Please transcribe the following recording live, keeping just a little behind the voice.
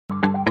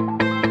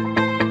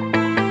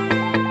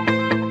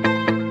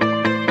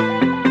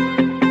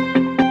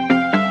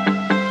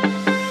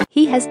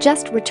has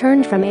just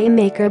returned from a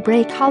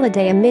make-or-break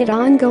holiday amid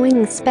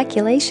ongoing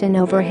speculation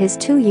over his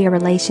 2-year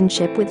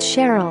relationship with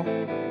Cheryl.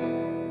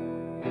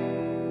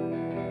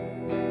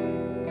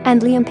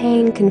 And Liam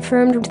Payne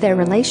confirmed their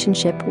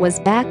relationship was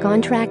back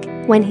on track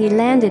when he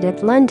landed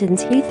at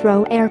London's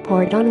Heathrow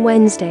Airport on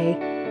Wednesday.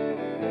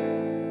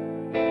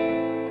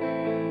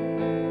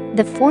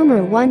 The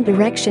former One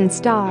Direction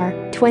star,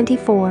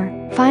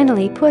 24,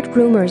 finally put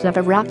rumors of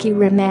a rocky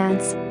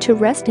romance to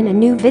rest in a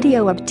new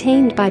video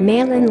obtained by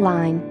Mail in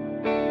Line.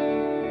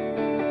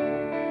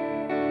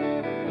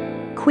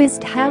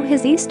 Quizzed how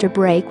his Easter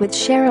break with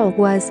Cheryl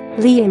was,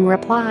 Liam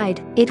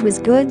replied, "It was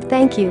good,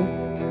 thank you."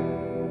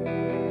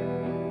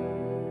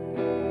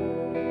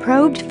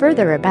 Probed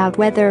further about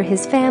whether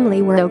his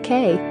family were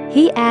okay,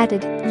 he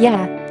added,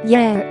 yeah,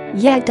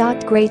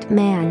 great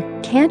man,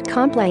 can't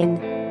complain."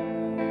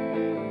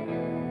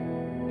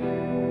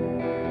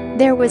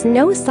 There was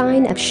no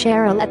sign of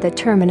Cheryl at the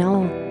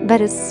terminal,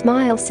 but a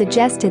smile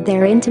suggested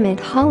their intimate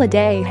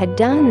holiday had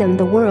done them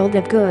the world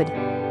of good.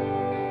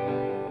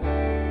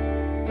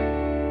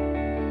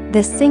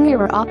 The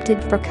singer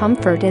opted for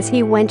comfort as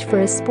he went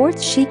for a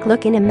sports chic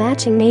look in a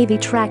matching navy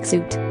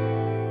tracksuit.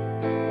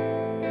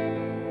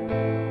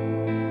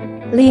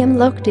 Liam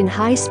looked in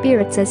high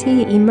spirits as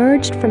he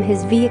emerged from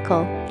his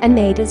vehicle and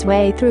made his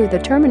way through the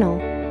terminal.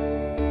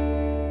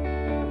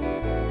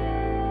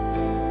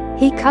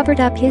 He covered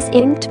up his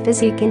inked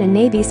physique in a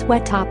navy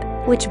sweat top,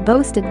 which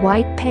boasted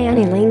white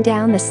paneling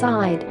down the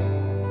side.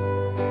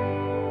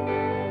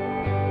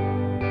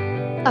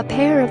 A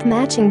pair of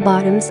matching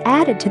bottoms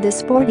added to the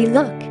sporty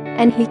look,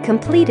 and he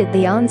completed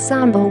the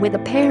ensemble with a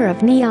pair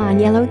of neon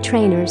yellow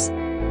trainers.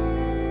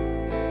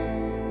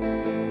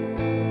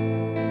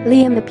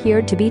 Liam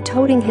appeared to be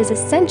toting his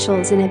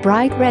essentials in a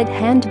bright red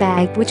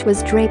handbag which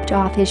was draped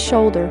off his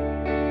shoulder.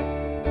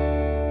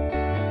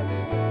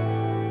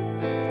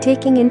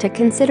 Taking into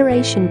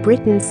consideration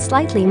Britain's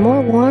slightly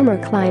more warmer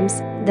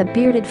climes, the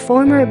bearded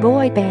former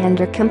boy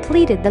bander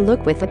completed the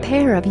look with a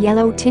pair of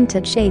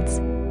yellow-tinted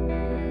shades.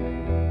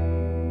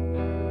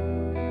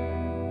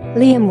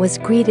 Liam was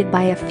greeted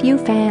by a few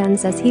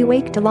fans as he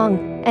waked along,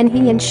 and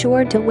he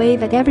ensured to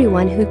wave at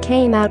everyone who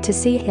came out to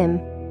see him.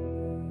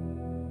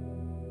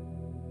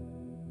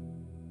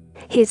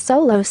 His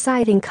solo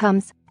sighting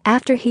comes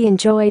after he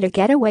enjoyed a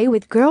getaway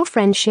with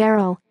girlfriend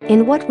Cheryl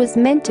in what was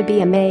meant to be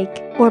a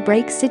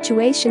make-or-break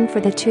situation for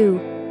the two.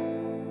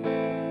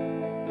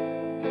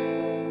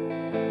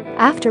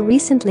 After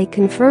recently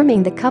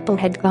confirming the couple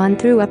had gone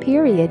through a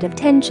period of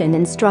tension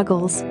and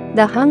struggles,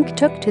 the hunk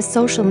took to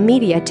social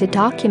media to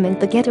document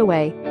the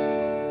getaway.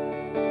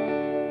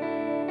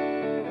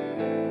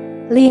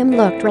 Liam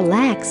looked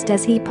relaxed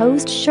as he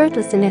posed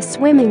shirtless in a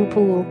swimming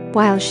pool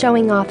while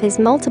showing off his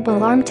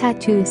multiple arm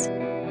tattoos.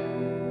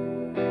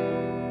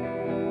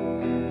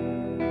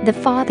 The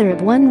father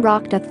of one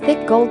rocked a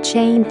thick gold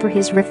chain for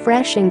his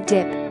refreshing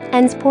dip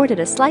and sported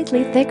a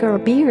slightly thicker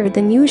beard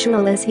than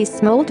usual as he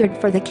smoldered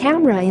for the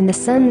camera in the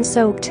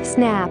sun-soaked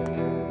snap.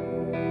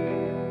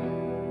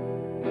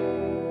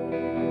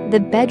 The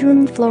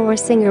bedroom floor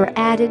singer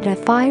added a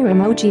fire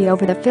emoji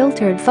over the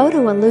filtered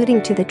photo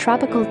alluding to the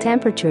tropical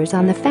temperatures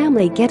on the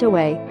family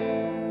getaway.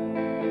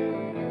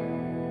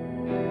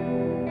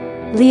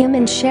 Liam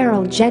and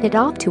Cheryl jetted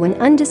off to an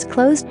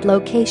undisclosed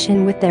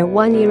location with their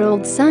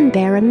 1-year-old son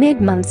Bear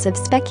amid months of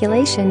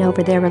speculation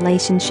over their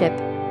relationship.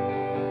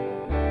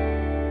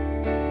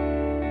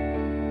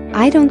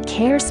 "I Don't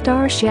Care"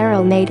 star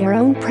Cheryl made her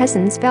own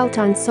presence felt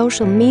on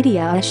social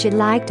media as she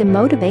liked a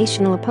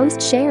motivational post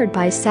shared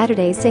by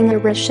Saturday singer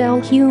Rochelle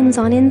Humes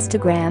on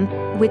Instagram,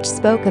 which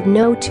spoke of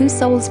no two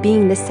souls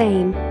being the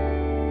same.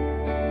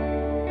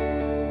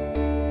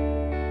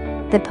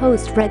 The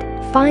post read,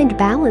 "Find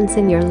balance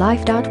in your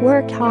life.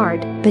 Work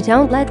hard, but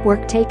don't let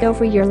work take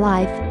over your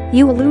life,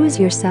 you will lose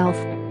yourself.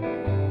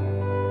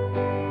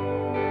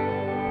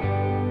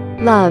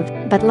 Love,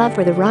 but love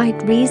for the right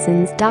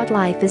reasons.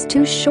 Life is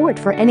too short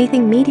for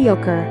anything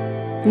mediocre.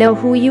 Know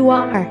who you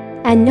are,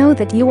 and know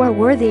that you are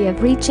worthy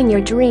of reaching your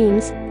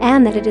dreams,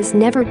 and that it is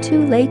never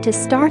too late to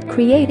start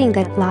creating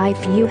that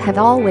life you have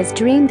always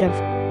dreamed of.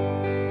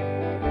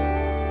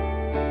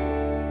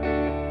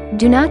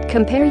 Do not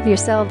compare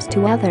yourselves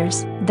to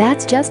others,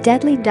 that's just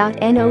deadly.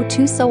 No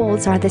two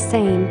souls are the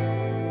same.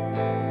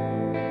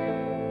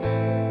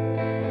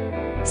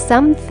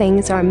 Some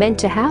things are meant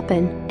to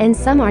happen, and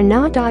some are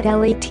not.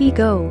 Let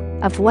go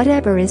of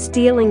whatever is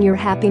stealing your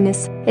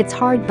happiness, it's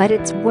hard but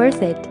it's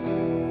worth it."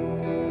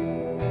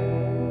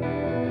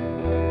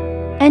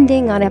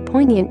 Ending on a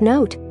poignant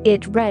note,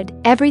 it read,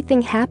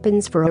 "Everything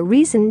happens for a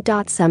reason.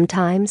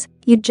 Sometimes,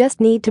 you just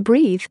need to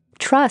breathe,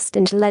 trust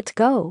and let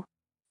go."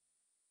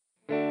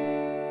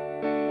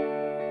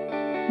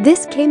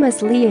 This came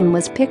as Liam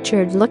was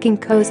pictured looking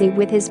cozy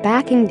with his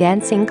backing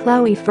dancing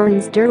Chloe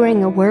ferns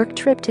during a work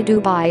trip to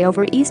Dubai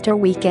over Easter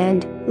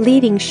weekend,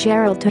 leading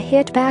Cheryl to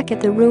hit back at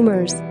the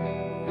rumors.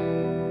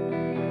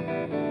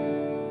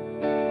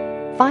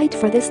 Fight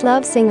for this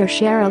love singer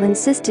Cheryl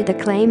insisted the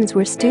claims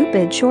were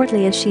stupid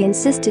shortly as she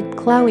insisted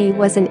Chloe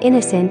was an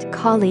innocent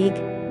colleague.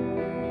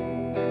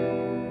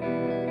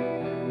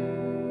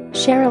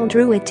 Cheryl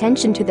drew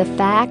attention to the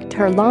fact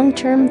her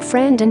long-term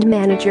friend and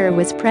manager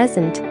was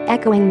present,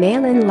 echoing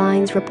Mail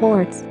Online's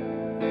reports.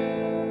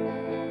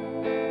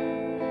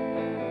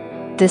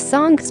 The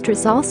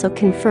songstress also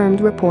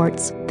confirmed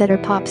reports that her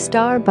pop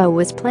star beau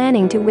was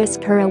planning to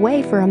whisk her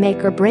away for a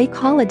make-or-break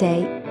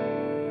holiday.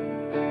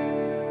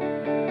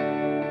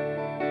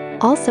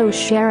 Also,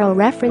 Cheryl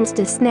referenced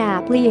a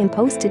snap Liam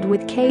posted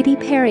with Katy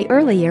Perry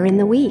earlier in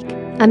the week.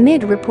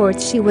 Amid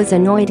reports she was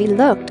annoyed he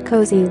looked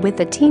cozy with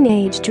the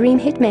teenage dream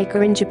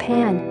hitmaker in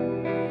Japan.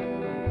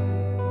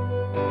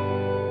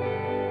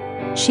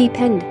 She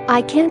penned,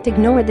 "I can't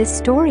ignore this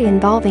story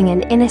involving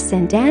an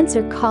innocent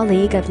dancer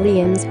colleague of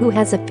Liam's who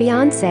has a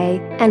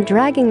fiancé and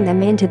dragging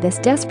them into this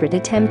desperate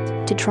attempt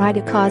to try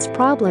to cause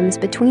problems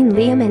between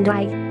Liam and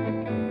I."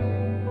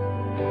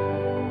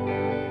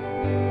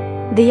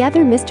 The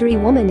other mystery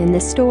woman in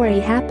this story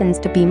happens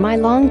to be my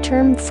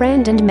long-term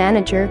friend and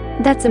manager.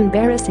 That's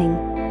embarrassing.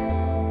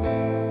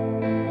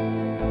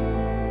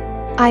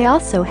 I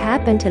also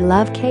happen to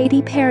love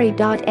Katy Perry.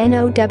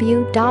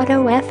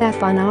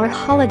 NOW.OFF on our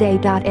holiday.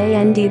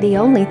 And the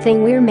only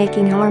thing we're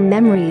making are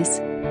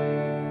memories.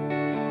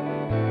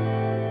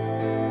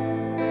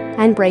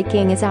 And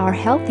breaking is our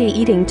healthy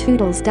eating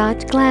toodles.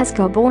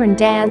 Glasgow-born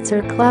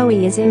dancer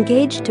Chloe is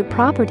engaged to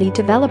property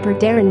developer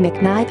Darren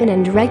McNiven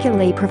and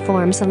regularly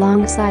performs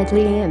alongside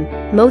Liam,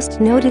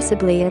 most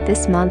noticeably at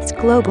this month's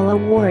Global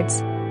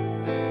Awards.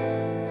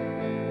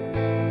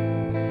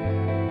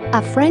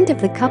 A friend of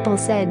the couple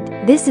said,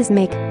 "This is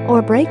make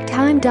or break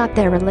time."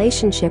 Their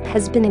relationship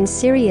has been in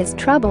serious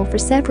trouble for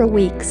several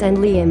weeks and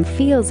Liam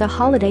feels a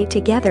holiday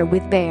together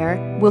with Bear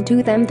will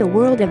do them the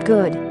world of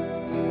good.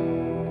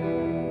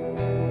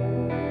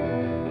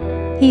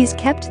 He's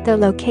kept the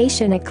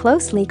location a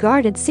closely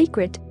guarded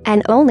secret,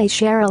 and only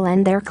Cheryl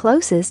and their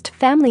closest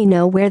family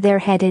know where they're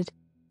headed.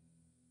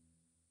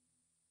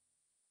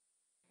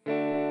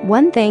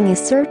 One thing is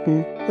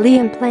certain,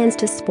 Liam plans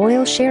to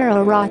spoil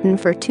Cheryl rotten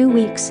for 2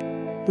 weeks.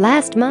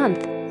 Last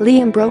month,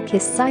 Liam broke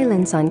his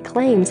silence on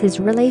claims his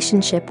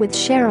relationship with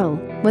Cheryl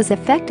was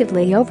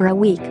effectively over a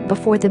week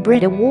before the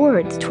Brit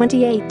Awards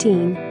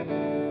 2018.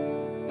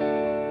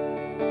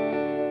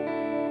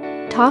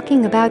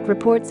 Talking about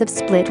reports of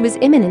split was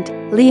imminent,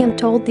 Liam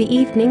told the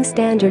Evening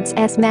Standard's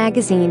S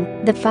magazine,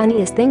 "The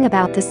funniest thing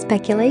about the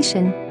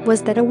speculation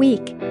was that a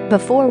week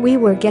before we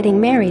were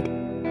getting married,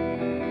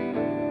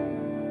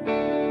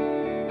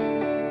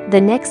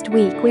 the next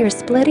week we're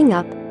splitting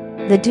up."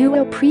 The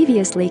duo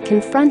previously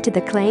confronted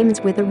the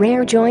claims with a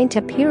rare joint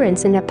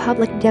appearance in a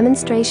public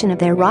demonstration of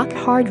their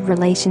rock-hard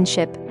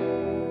relationship.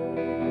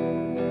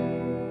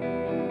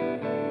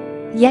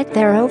 Yet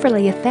their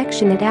overly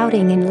affectionate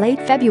outing in late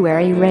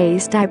February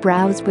raised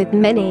eyebrows with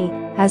many,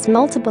 as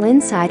multiple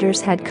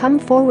insiders had come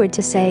forward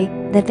to say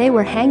that they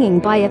were hanging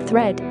by a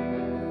thread.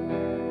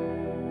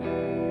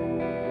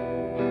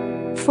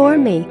 "For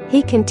me,"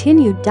 he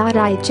continued,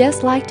 "I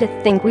just like to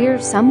think we're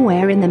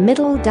somewhere in the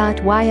middle.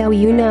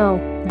 You know,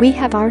 we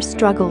have our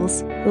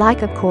struggles,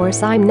 like of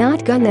course I'm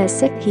not gonna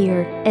sit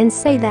here and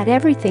say that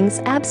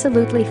everything's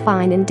absolutely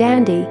fine and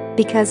dandy,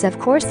 because of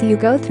course you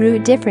go through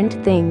different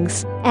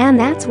things, and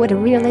that's what a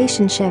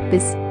relationship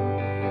is."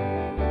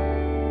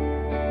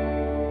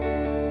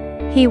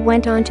 He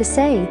went on to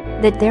say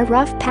that their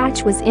rough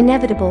patch was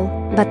inevitable,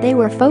 but they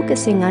were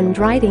focusing on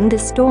riding the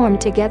storm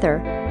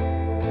together.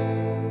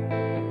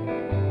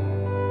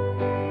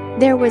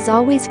 "There was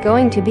always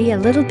going to be a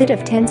little bit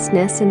of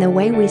tenseness in the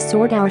way we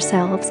sort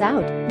ourselves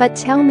out, but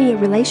tell me a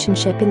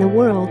relationship in the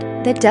world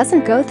that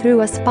doesn't go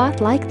through a spot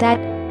like that."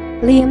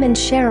 Liam and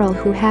Cheryl,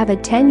 who have a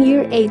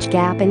 10-year age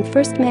gap and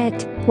first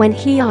met when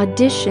he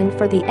auditioned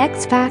for the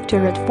X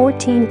Factor at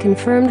 14,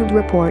 confirmed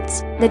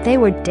reports that they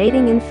were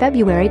dating in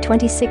February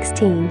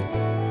 2016.